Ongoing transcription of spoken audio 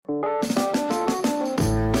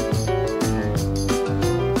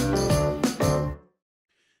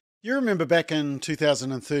remember back in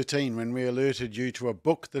 2013 when we alerted you to a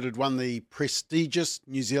book that had won the prestigious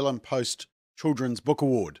New Zealand Post Children's Book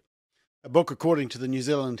Award? A book, according to the New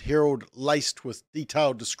Zealand Herald, laced with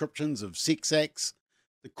detailed descriptions of sex acts,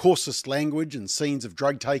 the coarsest language and scenes of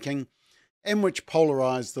drug taking, and which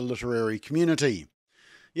polarised the literary community.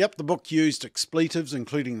 Yep, the book used expletives,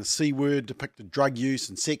 including the C word, depicted drug use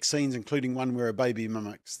and sex scenes, including one where a baby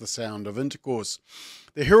mimics the sound of intercourse.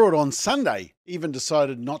 The Herald on Sunday even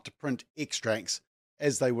decided not to print extracts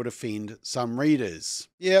as they would offend some readers.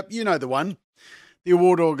 Yep, you know the one. The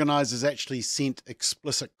award organisers actually sent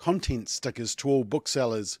explicit content stickers to all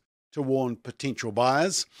booksellers to warn potential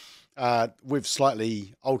buyers. We've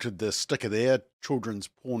slightly altered the sticker there, Children's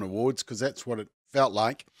Porn Awards, because that's what it felt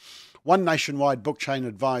like. One nationwide book chain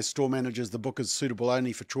advised store managers the book is suitable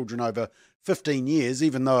only for children over 15 years,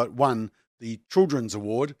 even though it won the Children's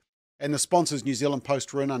Award. And the sponsors, New Zealand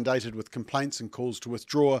Post, were inundated with complaints and calls to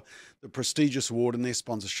withdraw the prestigious award and their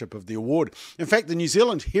sponsorship of the award. In fact, the New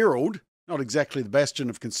Zealand Herald, not exactly the bastion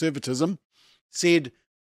of conservatism, said,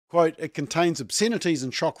 quote, "It contains obscenities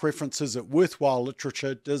and shock references that worthwhile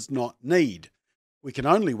literature does not need. We can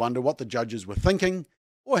only wonder what the judges were thinking,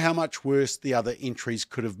 or how much worse the other entries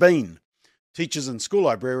could have been. Teachers and school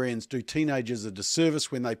librarians do teenagers a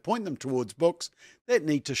disservice when they point them towards books that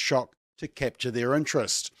need to shock to capture their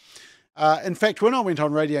interest." In fact, when I went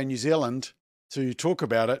on Radio New Zealand to talk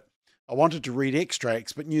about it, I wanted to read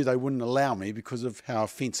extracts, but knew they wouldn't allow me because of how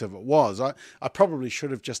offensive it was. I probably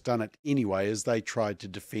should have just done it anyway, as they tried to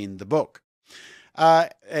defend the book.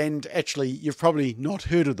 And actually, you've probably not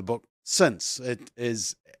heard of the book since. It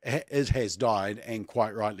has died, and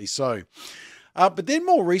quite rightly so. But then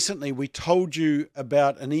more recently, we told you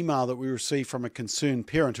about an email that we received from a concerned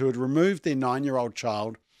parent who had removed their 9-year-old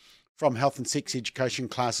child from health and sex education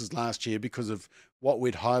classes last year because of what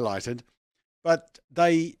we'd highlighted. But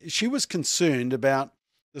she was concerned about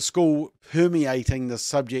the school permeating the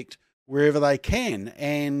subject wherever they can.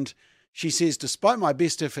 And she says, despite my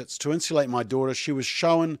best efforts to insulate my daughter, she was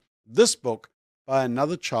shown this book by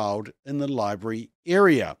another child in the library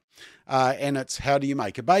area. And it's How Do You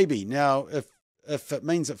Make a Baby? Now, if it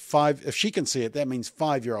means that if she can see it, that means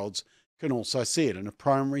 5-year-olds can also see it in a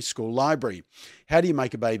primary school library. How Do You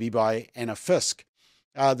Make a Baby by Anna Fiske.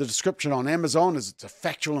 The description on Amazon is it's a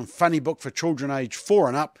factual and funny book for children aged 4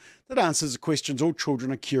 and up that answers the questions all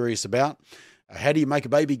children are curious about. How Do You Make a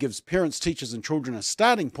Baby gives parents, teachers and children a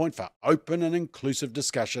starting point for open and inclusive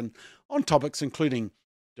discussion on topics including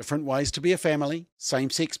different ways to be a family,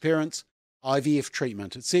 same-sex parents, IVF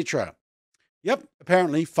treatment, etc. Yep,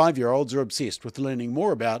 apparently 5-year-olds are obsessed with learning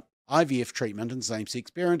more about IVF treatment and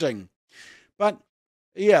same-sex parenting. But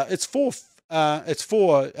yeah, it's for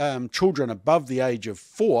children above the age of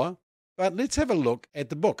 4. But let's have a look at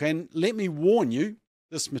the book. And let me warn you,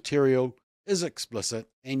 this material is explicit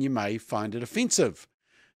and you may find it offensive.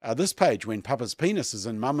 This page, when Papa's penis is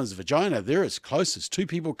in Mama's vagina, they're as close as two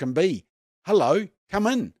people can be. Hello, come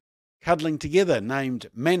in. Cuddling together, named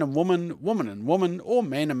man and woman, woman and woman, or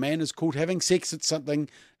man and man is called having sex. It's something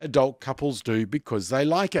adult couples do because they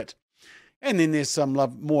like it. And then there's some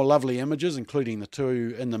more lovely images, including the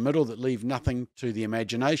two in the middle that leave nothing to the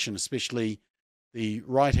imagination, especially the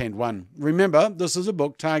right-hand one. Remember, this is a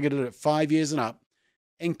book targeted at 5 years and up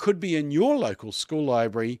and could be in your local school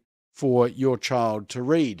library for your child to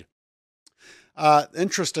read.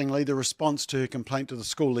 Interestingly, the response to her complaint to the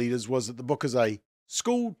school leaders was that the book is a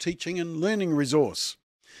school teaching and learning resource.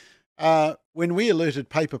 When we alerted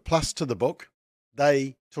Paper Plus to the book,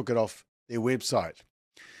 they took it off their website.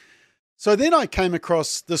 So then I came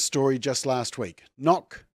across this story just last week.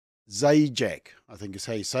 Knox Zajac, I think is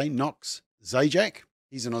how you say, Knox Zajac.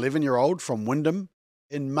 He's an 11-year-old from Wyndham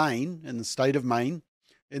in Maine, in the state of Maine,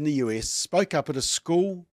 in the US, spoke up at a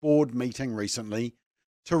school board meeting recently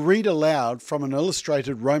to read aloud from an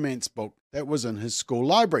illustrated romance book that was in his school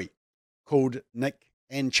library called Nick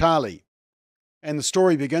and Charlie. And the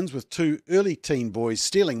story begins with two early teen boys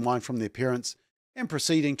stealing wine from their parents and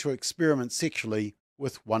proceeding to experiment sexually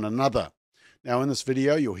with one another. Now in this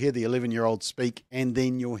video, you'll hear the 11-year-old speak and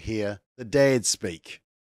then you'll hear the dad speak.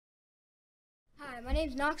 Hi, my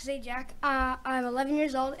name's Knox Zajac. I'm 11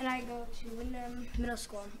 years old and I go to Wyndham Middle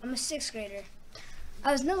School. I'm a 6th grader.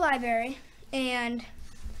 I was in the library and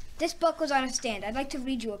this book was on a stand. I'd like to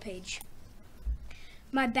read you a page.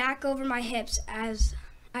 My back over my hips as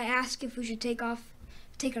I ask if we should take our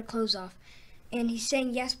clothes off. And he's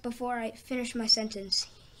saying yes before I finish my sentence.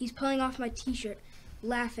 He's pulling off my t-shirt,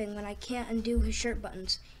 laughing when I can't undo his shirt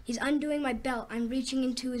buttons. He's undoing my belt. I'm reaching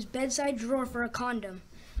into his bedside drawer for a condom.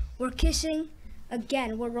 We're kissing.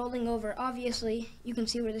 Again, we're rolling over. Obviously, you can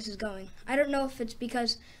see where this is going. I don't know if it's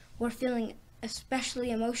because or feeling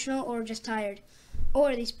especially emotional or just tired.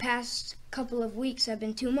 Or these past couple of weeks have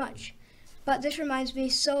been too much. But this reminds me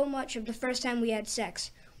so much of the first time we had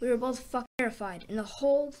sex. We were both fucking terrified, and the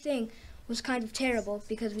whole thing was kind of terrible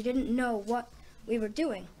because we didn't know what we were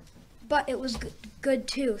doing. But it was good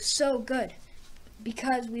too, so good,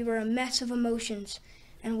 because we were a mess of emotions,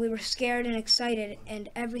 and we were scared and excited, and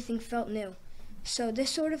everything felt new. So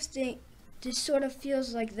this sort of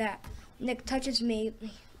feels like that. Nick touches me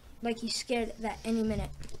like he's scared that any minute.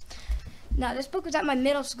 Now, this book was at my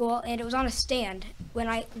middle school, and it was on a stand. When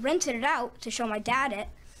I rented it out to show my dad it,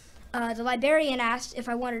 the librarian asked if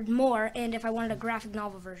I wanted more and if I wanted a graphic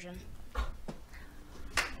novel version.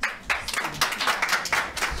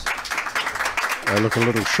 They look a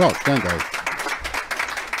little shocked, don't they?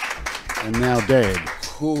 And now Dad.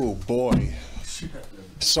 Oh, boy.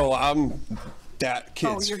 So I'm that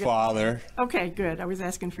kid's father. Okay, good. I was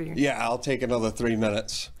asking for you. Yeah, I'll take another 3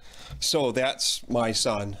 minutes. So that's my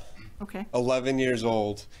son. Okay. 11 years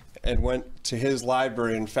old, and went to his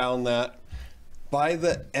library and found that by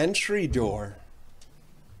the entry door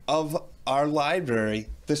of our library,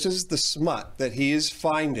 this is the smut that he is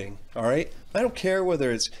finding, all right? I don't care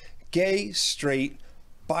whether it's gay, straight,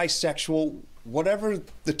 bisexual, whatever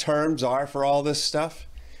the terms are for all this stuff,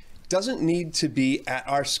 doesn't need to be at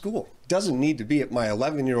our school. Doesn't need to be at my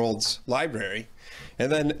 11-year-old's library.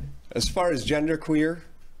 And then as far as genderqueer,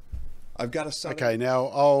 I've got a son. Okay, now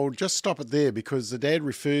I'll just stop it there because the dad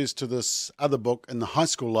refers to this other book in the high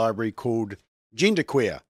school library called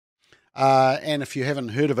Genderqueer. And if you haven't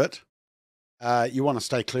heard of it, you want to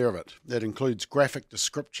stay clear of it. That includes graphic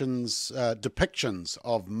descriptions, depictions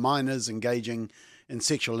of minors engaging in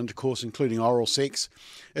sexual intercourse, including oral sex.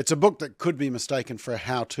 It's a book that could be mistaken for a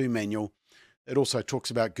how-to manual. It also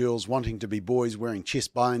talks about girls wanting to be boys, wearing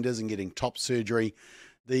chest binders and getting top surgery.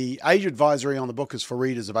 The age advisory on the book is for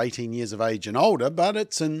readers of 18 years of age and older, but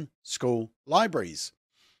it's in school libraries.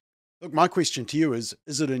 Look, my question to you is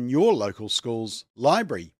it in your local school's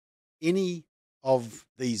library, any of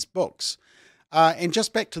these books? And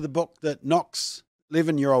just back to the book that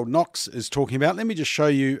 11-year-old Knox is talking about, let me just show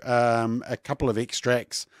you a couple of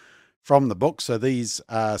extracts from the book. So these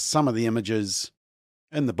are some of the images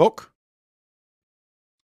in the book.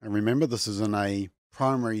 And remember, this is in a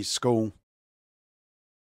primary school.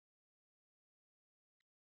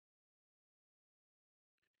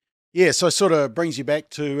 Yeah, so it sort of brings you back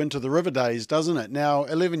to Into the River days, doesn't it? Now,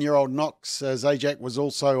 11-year-old Knox Zajac was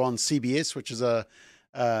also on CBS, which is a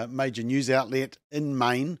major news outlet in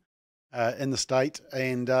Maine, in the state,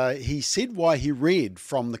 and he said why he read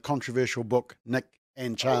from the controversial book Nick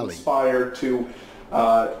and Charlie. Inspired to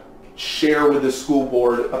share with the school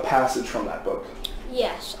board a passage from that book.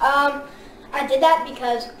 Yes, I did that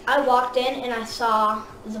because I walked in and I saw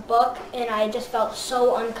the book and I just felt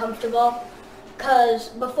so uncomfortable. Because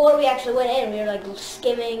before we actually went in, we were like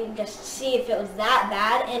skimming just to see if it was that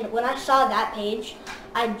bad. And when I saw that page,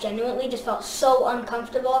 I genuinely just felt so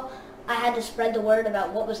uncomfortable. I had to spread the word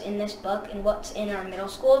about what was in this book and what's in our middle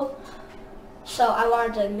school. So I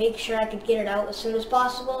wanted to make sure I could get it out as soon as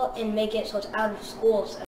possible and make it so it's out of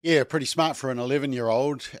schools. Yeah, pretty smart for an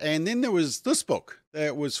 11-year-old. And then there was this book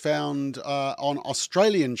that was found on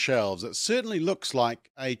Australian shelves. It certainly looks like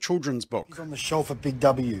a children's book. It's on the shelf at Big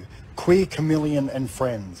W. Queer, Chameleon and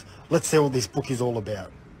Friends. Let's see what this book is all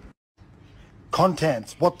about.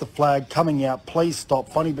 Contents, What the Flag, Coming Out, Please Stop,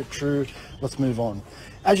 Funny But True. Let's move on.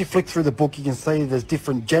 As you flick through the book, you can see there's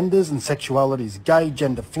different genders and sexualities. Gay,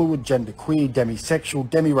 gender fluid, gender queer, demisexual,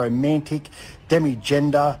 demi-romantic,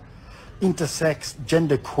 demi-gender, intersex,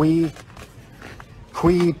 gender queer,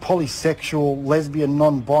 queer, polysexual, lesbian,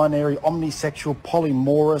 non-binary, omnisexual,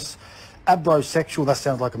 polymorous, abrosexual, that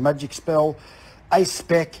sounds like a magic spell,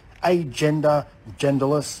 aspec, agender,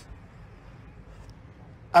 genderless,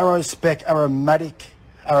 arospec,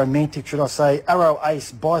 aromantic should I say,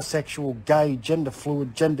 aroace, bisexual, gay, gender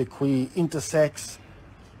fluid, gender queer, intersex,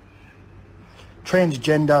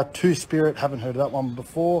 transgender, two-spirit, haven't heard of that one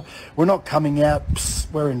before. We're not coming out,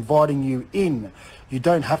 psst, we're inviting you in. You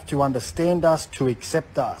don't have to understand us to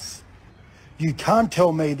accept us. You can't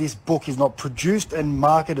tell me this book is not produced and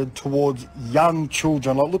marketed towards young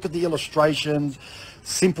children. Like, look at the illustrations,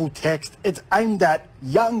 simple text. It's aimed at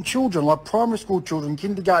young children, like primary school children,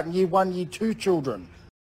 kindergarten, year 1, year 2 children.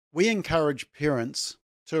 We encourage parents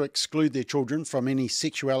to exclude their children from any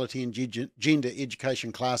sexuality and gender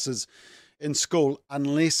education classes in school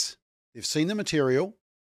unless they've seen the material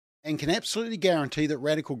and can absolutely guarantee that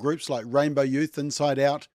radical groups like Rainbow Youth, Inside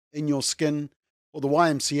Out, In Your Skin, or the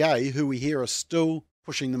YMCA, who we hear are still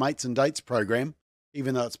pushing the Mates and Dates program,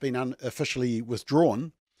 even though it's been unofficially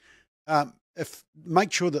withdrawn,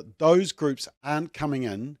 make sure that those groups aren't coming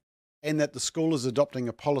in, and that the school is adopting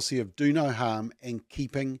a policy of do no harm and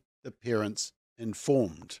keeping the parents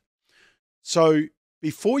informed. So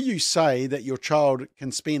before you say that your child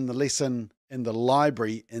can spend the lesson in the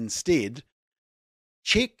library instead,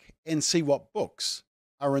 check and see what books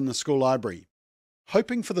are in the school library.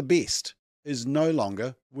 Hoping for the best is no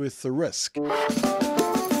longer worth the risk.